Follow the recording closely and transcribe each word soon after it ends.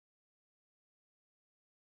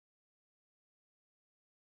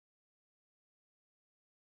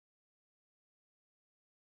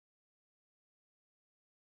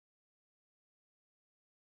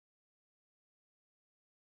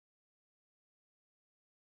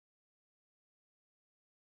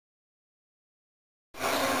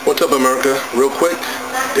What's up, America? Real quick,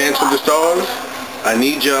 Dance with the Stars. I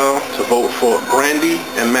need y'all to vote for Brandy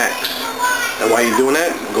and Max. And while you're doing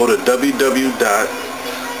that, go to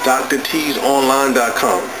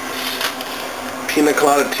www.drteasonline.com. Pina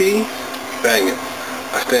colada tea, bang it.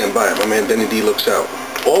 I stand by it. My man Denny D looks out.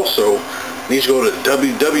 Also, need you to go to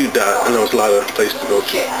I know it's a lot of places to go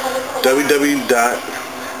to.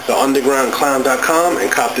 www.theundergroundclown.com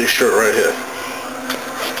and cop this shirt right here.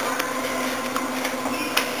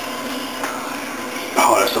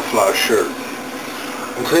 Oh, that's a fly shirt.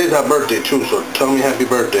 And today's our birthday too, so tell me happy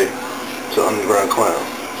birthday to Underground Clown.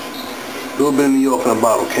 A little bit of New York in a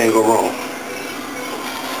bottle, can't go wrong.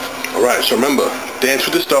 Alright, so remember, Dance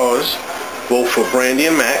with the Stars, vote for Brandy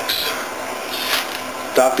and Max,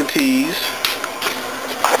 Dr. T's,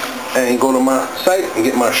 and go to my site and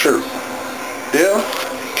get my shirt. Deal?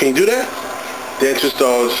 Can you do that? Dance with the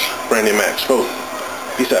Stars, Brandy and Max. Vote.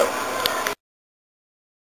 Peace out.